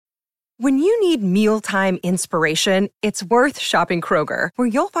When you need mealtime inspiration, it's worth shopping Kroger, where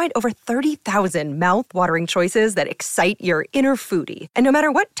you'll find over 30,000 mouth-watering choices that excite your inner foodie. And no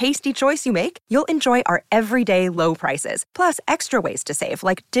matter what tasty choice you make, you'll enjoy our everyday low prices, plus extra ways to save,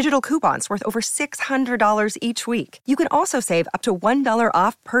 like digital coupons worth over $600 each week. You can also save up to $1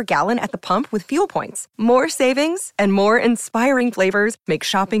 off per gallon at the pump with fuel points. More savings and more inspiring flavors make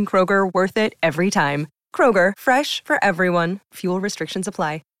shopping Kroger worth it every time. Kroger, fresh for everyone. Fuel restrictions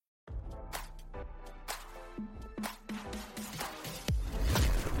apply.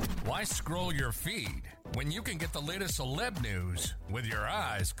 Why scroll your feed when you can get the latest celeb news with your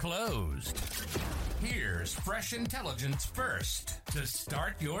eyes closed? Here's fresh intelligence first to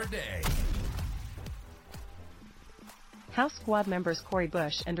start your day. House Squad members Cori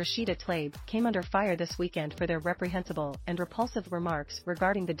and Rashida Tlaib came under fire this weekend for their reprehensible and repulsive remarks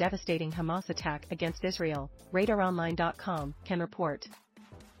regarding the devastating Hamas attack against Israel, RadarOnline.com can report.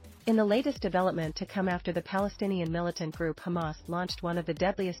 In the latest development to come after the Palestinian militant group Hamas launched one of the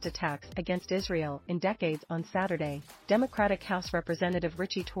deadliest attacks against Israel in decades on Saturday, Democratic House Representative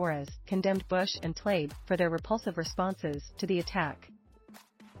Richie Torres condemned Bush and Tlaib for their repulsive responses to the attack.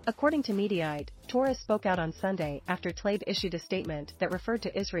 According to Mediaite, Torres spoke out on Sunday after Tlaib issued a statement that referred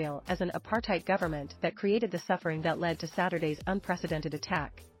to Israel as an apartheid government that created the suffering that led to Saturday's unprecedented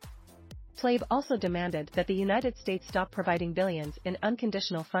attack. Tlaib also demanded that the United States stop providing billions in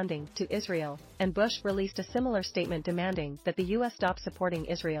unconditional funding to Israel, and Bush released a similar statement demanding that the U.S. stop supporting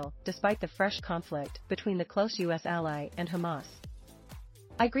Israel despite the fresh conflict between the close U.S. ally and Hamas.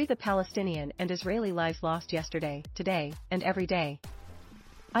 I grieve the Palestinian and Israeli lives lost yesterday, today, and every day.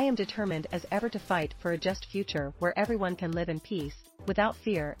 I am determined as ever to fight for a just future where everyone can live in peace, without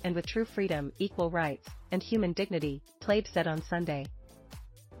fear and with true freedom, equal rights, and human dignity, Tlaib said on Sunday.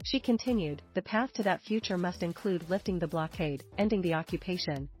 She continued, the path to that future must include lifting the blockade, ending the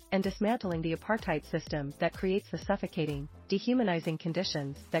occupation, and dismantling the apartheid system that creates the suffocating, dehumanizing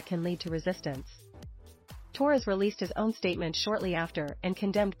conditions that can lead to resistance. Torres released his own statement shortly after and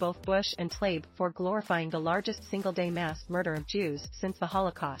condemned both Bush and Tlaib for glorifying the largest single-day mass murder of Jews since the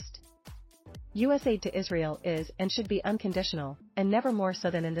Holocaust. U.S. aid to Israel is and should be unconditional, and never more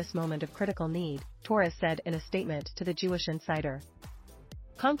so than in this moment of critical need, Torres said in a statement to the Jewish Insider.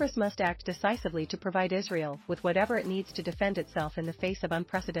 Congress must act decisively to provide Israel with whatever it needs to defend itself in the face of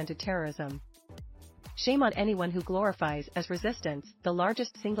unprecedented terrorism. Shame on anyone who glorifies as resistance the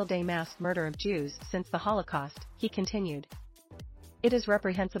largest single-day mass murder of Jews since the Holocaust, he continued. It is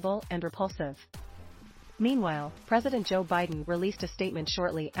reprehensible and repulsive. Meanwhile, President Joe Biden released a statement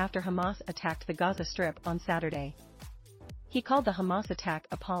shortly after Hamas attacked the Gaza Strip on Saturday. He called the Hamas attack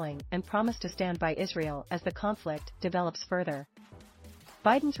appalling and promised to stand by Israel as the conflict develops further.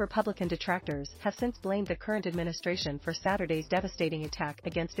 Biden's Republican detractors have since blamed the current administration for Saturday's devastating attack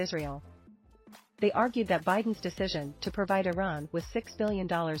against Israel. They argued that Biden's decision to provide Iran with $6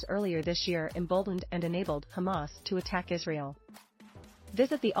 billion earlier this year emboldened and enabled Hamas to attack Israel.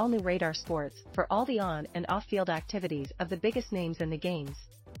 Visit the all-new Radar Sports for all the on- and off-field activities of the biggest names in the games.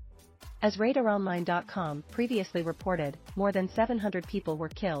 As RadarOnline.com previously reported, more than 700 people were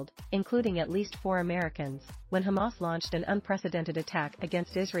killed, including at least 4 Americans, when Hamas launched an unprecedented attack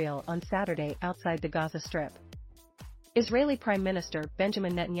against Israel on Saturday outside the Gaza Strip. Israeli Prime Minister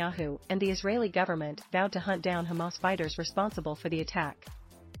Benjamin Netanyahu and the Israeli government vowed to hunt down Hamas fighters responsible for the attack.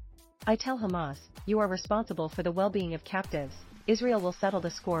 I tell Hamas, you are responsible for the well-being of captives. Israel will settle the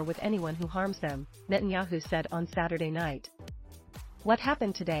score with anyone who harms them, Netanyahu said on Saturday night. What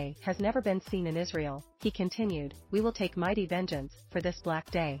happened today has never been seen in Israel, he continued, we will take mighty vengeance for this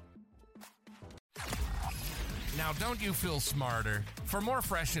black day. Now don't you feel smarter? For more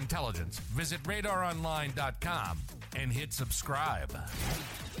fresh intelligence, visit RadarOnline.com and hit subscribe.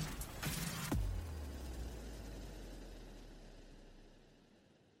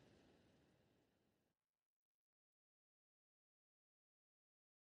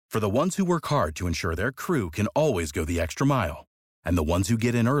 For the ones who work hard to ensure their crew can always go the extra mile, and the ones who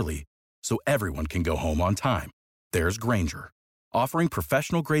get in early so everyone can go home on time, there's Grainger, offering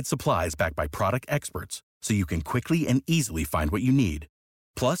professional-grade supplies backed by product experts so you can quickly and easily find what you need.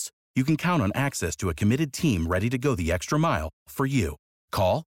 Plus, you can count on access to a committed team ready to go the extra mile for you.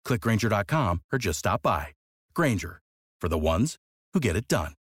 Call, click Grainger.com, or just stop by. Grainger, for the ones who get it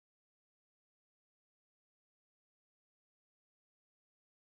done.